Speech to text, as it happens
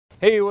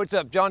Hey, what's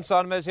up? John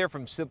Sonmez here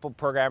from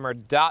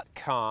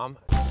simpleprogrammer.com.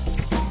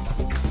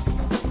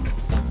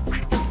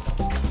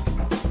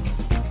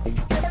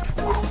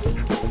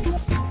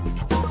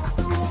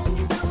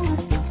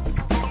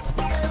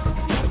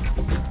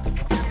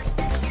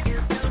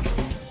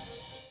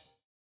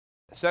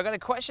 So I got a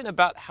question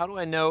about how do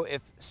I know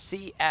if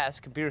CS,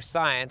 computer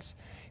science,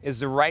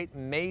 is the right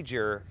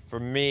major for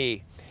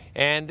me?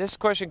 And this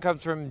question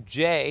comes from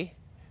Jay,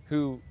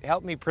 who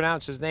helped me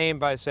pronounce his name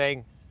by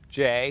saying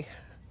Jay.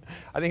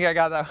 I think I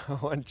got that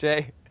one,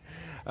 Jay.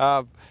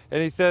 And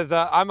he says,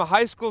 I'm a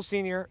high school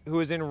senior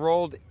who is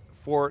enrolled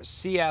for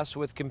CS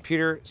with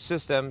computer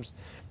systems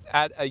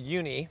at a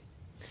uni.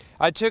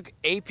 I took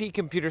AP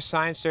computer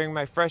science during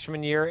my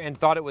freshman year and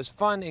thought it was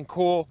fun and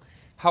cool.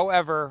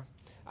 However,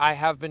 I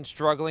have been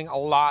struggling a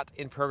lot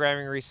in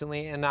programming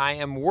recently, and I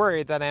am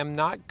worried that I am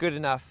not good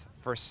enough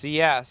for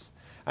CS.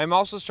 I'm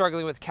also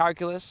struggling with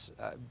calculus,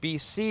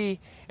 BC,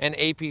 and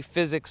AP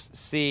physics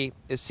C.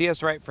 Is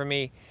CS right for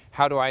me?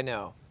 How do I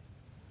know?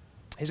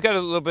 He's got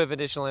a little bit of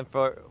additional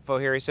info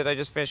here. He said, I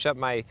just finished up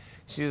my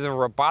season of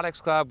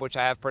robotics club, which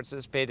I have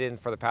participated in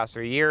for the past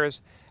 3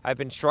 years. I've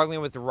been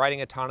struggling with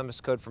writing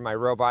autonomous code for my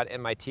robot,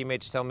 and my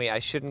teammates tell me I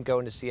shouldn't go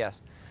into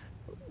CS.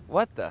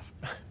 What the?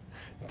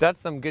 That's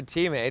some good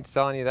teammates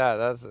telling you that.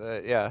 That's,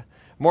 yeah.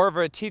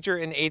 Moreover, a teacher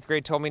in 8th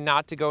grade told me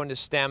not to go into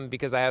STEM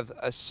because I have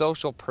a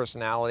social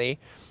personality,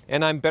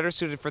 and I'm better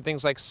suited for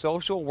things like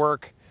social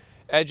work,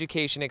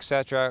 education,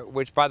 etc.,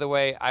 which, by the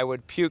way, I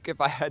would puke if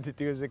I had to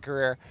do as a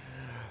career.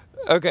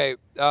 Okay,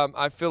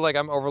 I feel like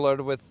I'm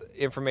overloaded with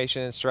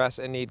information and stress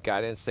and need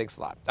guidance. Thanks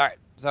a lot. All right,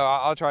 so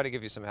I'll try to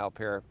give you some help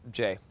here,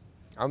 Jay.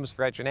 I almost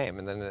forgot your name,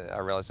 and then I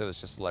realized it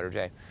was just the letter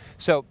J.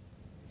 So,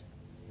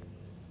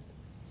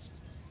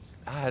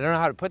 I don't know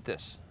how to put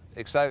this.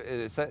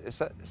 Excited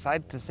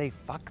to say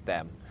fuck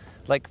them.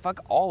 Like, fuck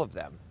all of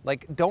them.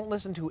 Like, don't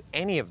listen to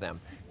any of them.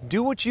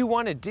 Do what you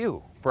want to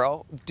do,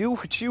 bro. Do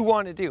what you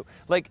want to do.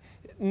 Like,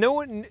 no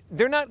one,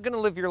 they're not going to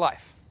live your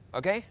life,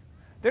 okay?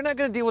 They're not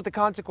going to deal with the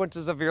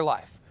consequences of your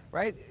life,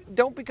 right?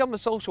 Don't become a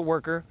social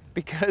worker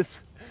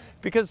because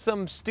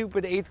some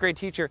stupid 8th grade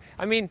teacher.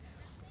 I mean,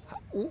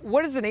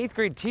 what is an 8th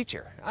grade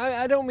teacher?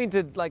 I don't mean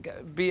to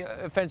like be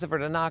offensive or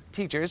to knock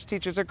teachers.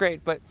 Teachers are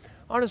great, but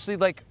honestly,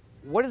 like,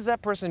 what is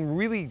that person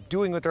really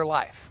doing with their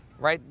life,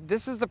 right?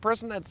 This is the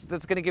person that's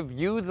going to give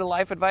you the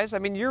life advice. I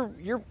mean,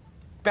 you're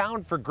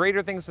bound for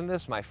greater things than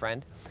this, my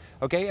friend.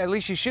 Okay, at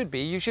least you should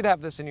be. You should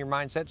have this in your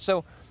mindset.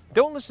 So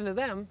don't listen to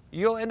them.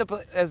 You'll end up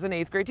as an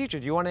 8th grade teacher.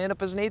 Do you want to end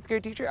up as an 8th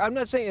grade teacher? I'm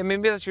not saying,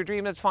 maybe that's your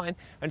dream, that's fine.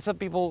 And some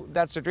people,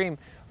 that's their dream.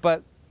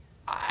 But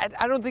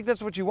I don't think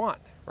that's what you want,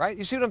 right?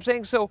 You see what I'm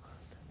saying? So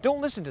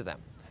don't listen to them.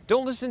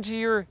 Don't listen to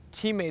your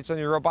teammates on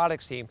your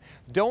robotics team.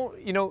 Don't,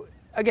 you know,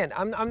 again,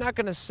 I'm not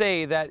going to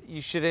say that you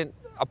shouldn't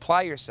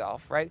apply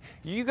yourself, right?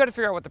 You got to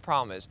figure out what the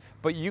problem is,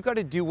 but you got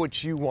to do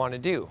what you want to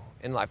do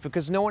in life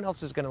because no one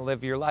else is going to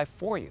live your life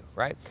for you,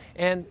 right?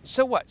 And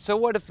so what? So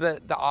what if the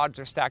odds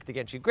are stacked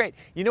against you? Great.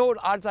 You know what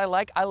odds I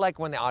like? I like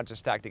when the odds are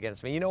stacked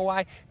against me. You know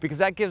why? Because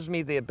that gives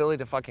me the ability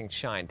to fucking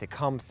shine, to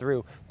come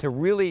through, to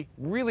really,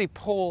 really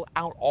pull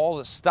out all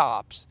the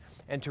stops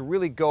and to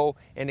really go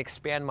and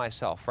expand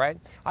myself, right?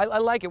 I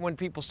like it when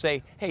people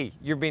say, hey,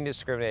 you're being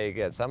discriminated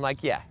against. I'm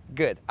like, yeah,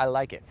 good, I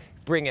like it.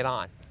 Bring it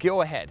on,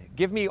 go ahead.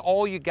 Give me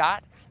all you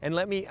got and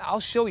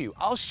I'll show you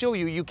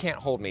you can't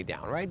hold me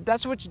down, right?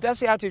 That's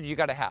the attitude you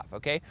gotta have,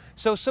 okay?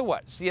 So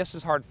what? CS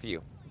is hard for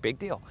you, big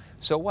deal.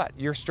 So what?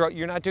 You're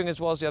not doing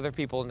as well as the other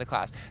people in the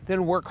class.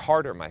 Then work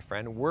harder, my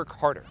friend, work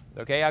harder,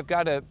 okay? I've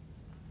got a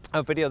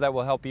video that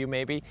will help you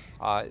maybe.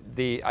 I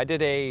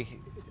did a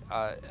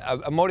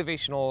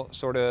motivational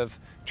sort of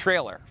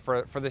trailer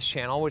for this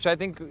channel, which I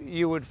think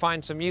you would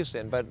find some use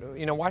in, but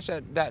you know, watch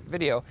that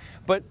video.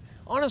 But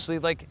honestly,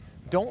 like,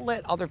 don't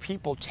let other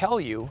people tell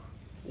you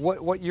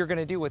what you're going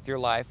to do with your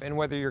life and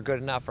whether you're good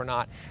enough or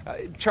not.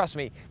 Trust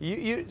me,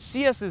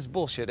 CS is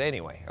bullshit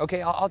anyway.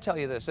 Okay, I'll tell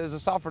you this. As a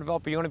software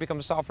developer, you want to become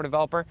a software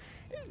developer,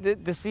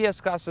 the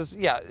CS classes,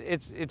 yeah,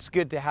 it's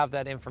good to have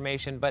that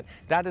information, but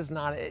that is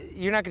not,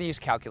 you're not going to use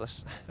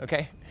calculus,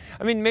 okay?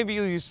 I mean, maybe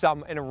you'll use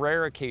some in a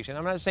rare occasion.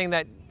 I'm not saying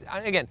that,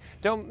 again,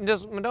 don't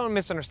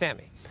misunderstand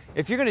me.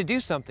 If you're going to do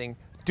something,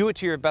 do it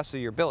to your best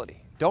of your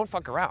ability. Don't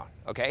fuck around,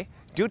 okay?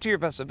 Do it to your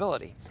best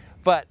ability.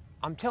 But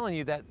I'm telling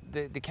you that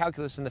the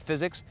calculus and the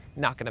physics,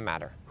 not gonna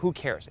matter. Who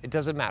cares? It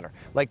doesn't matter.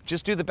 Like,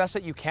 just do the best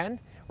that you can,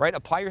 right?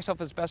 Apply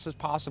yourself as best as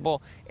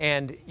possible.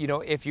 And, you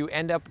know, if you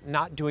end up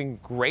not doing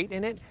great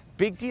in it,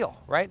 big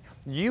deal, right?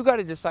 You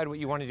gotta decide what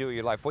you wanna do with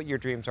your life, what your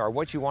dreams are,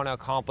 what you wanna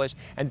accomplish,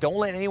 and don't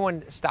let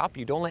anyone stop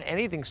you. Don't let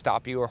anything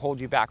stop you or hold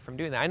you back from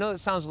doing that. I know it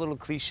sounds a little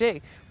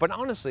cliche, but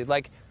honestly,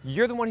 like,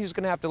 you're the one who's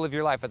gonna have to live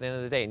your life at the end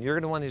of the day, and you're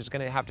the one who's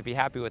gonna have to be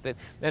happy with it.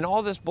 And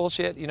all this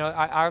bullshit, you know,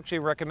 I actually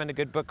recommend a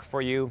good book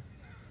for you.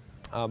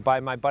 by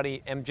my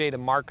buddy MJ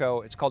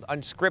DeMarco. It's called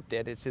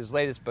Unscripted. It's his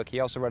latest book. He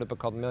also wrote a book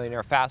called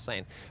Millionaire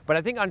Fastlane. But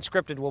I think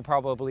Unscripted will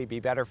probably be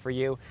better for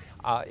you.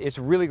 It's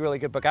a really, really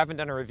good book. I haven't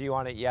done a review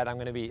on it yet.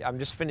 I'm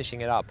just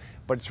finishing it up.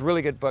 But it's a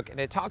really good book, and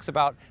it talks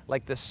about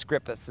like the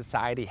script that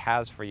society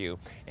has for you,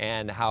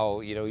 and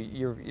how, you know,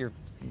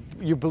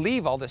 you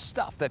believe all this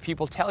stuff that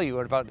people tell you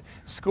about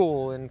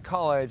school and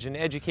college and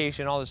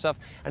education, all this stuff,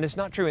 and it's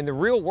not true. In the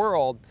real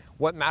world,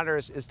 what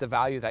matters is the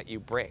value that you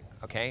bring,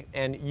 okay?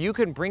 And you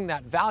can bring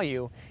that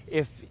value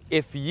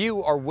if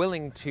you are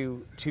willing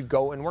to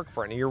go and work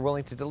for it, and you're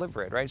willing to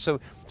deliver it, right? So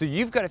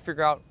you've got to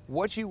figure out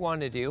what you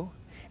want to do,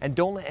 and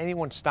don't let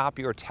anyone stop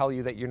you or tell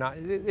you that you're not.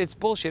 It's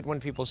bullshit when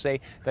people say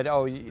that,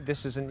 oh,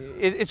 this isn't.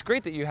 It's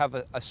great that you have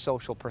a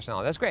social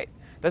personality. That's great.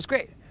 That's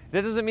great.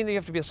 That doesn't mean that you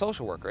have to be a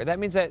social worker. That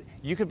means that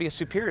you could be a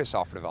superior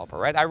software developer,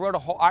 right? I wrote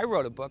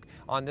a book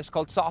on this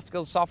called Soft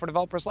Skills Software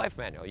Developer's Life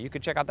Manual. You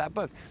could check out that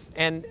book.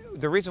 And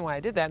the reason why I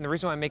did that, and the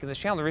reason why I'm making this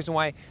channel, the reason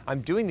why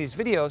I'm doing these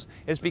videos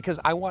is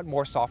because I want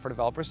more software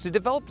developers to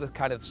develop the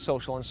kind of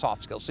social and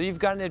soft skills. So you've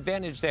got an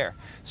advantage there.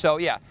 So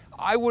yeah,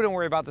 I wouldn't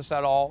worry about this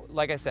at all.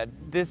 Like I said,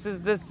 this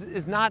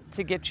is not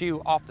to get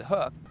you off the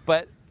hook,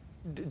 but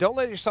don't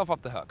let yourself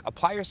off the hook.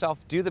 Apply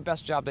yourself, do the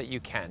best job that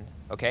you can,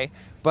 okay?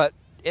 But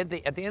at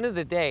the end of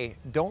the day,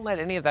 don't let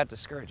any of that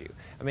discourage you.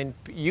 I mean,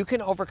 you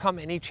can overcome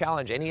any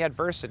challenge, any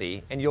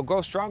adversity, and you'll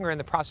grow stronger in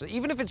the process.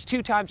 Even if it's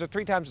 2 times or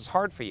 3 times as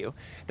hard for you,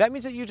 that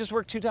means that you just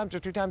work 2 times or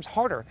 3 times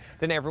harder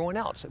than everyone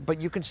else,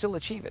 but you can still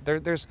achieve it.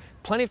 There's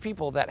plenty of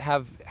people that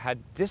have had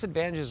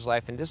disadvantages in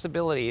life and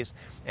disabilities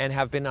and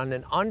have been on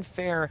an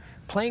unfair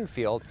playing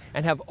field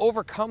and have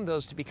overcome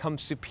those to become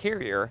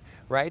superior,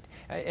 right?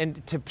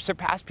 And to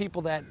surpass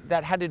people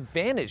that had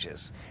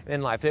advantages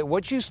in life. That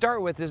what you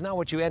start with is not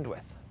what you end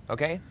with.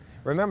 Okay?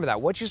 Remember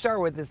that. What you start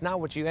with is not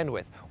what you end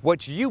with.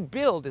 What you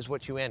build is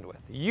what you end with.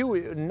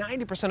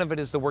 90% of it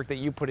is the work that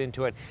you put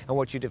into it and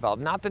what you develop.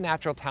 Not the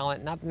natural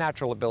talent, not the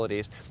natural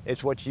abilities.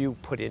 It's what you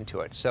put into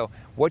it. So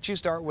what you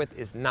start with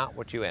is not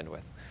what you end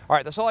with. All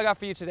right, that's all I got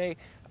for you today.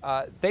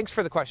 Thanks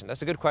for the question.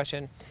 That's a good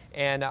question,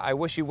 and I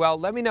wish you well.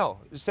 Let me know.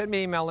 Send me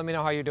an email. Let me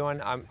know how you're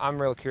doing.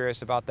 I'm real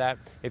curious about that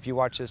if you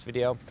watch this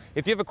video.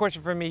 If you have a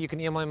question for me, you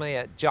can email me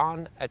at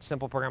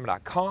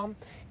john@simpleprogrammer.com,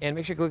 and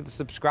make sure you click the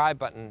subscribe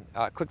button.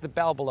 Click the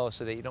bell below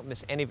so that you don't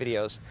miss any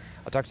videos.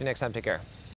 I'll talk to you next time. Take care.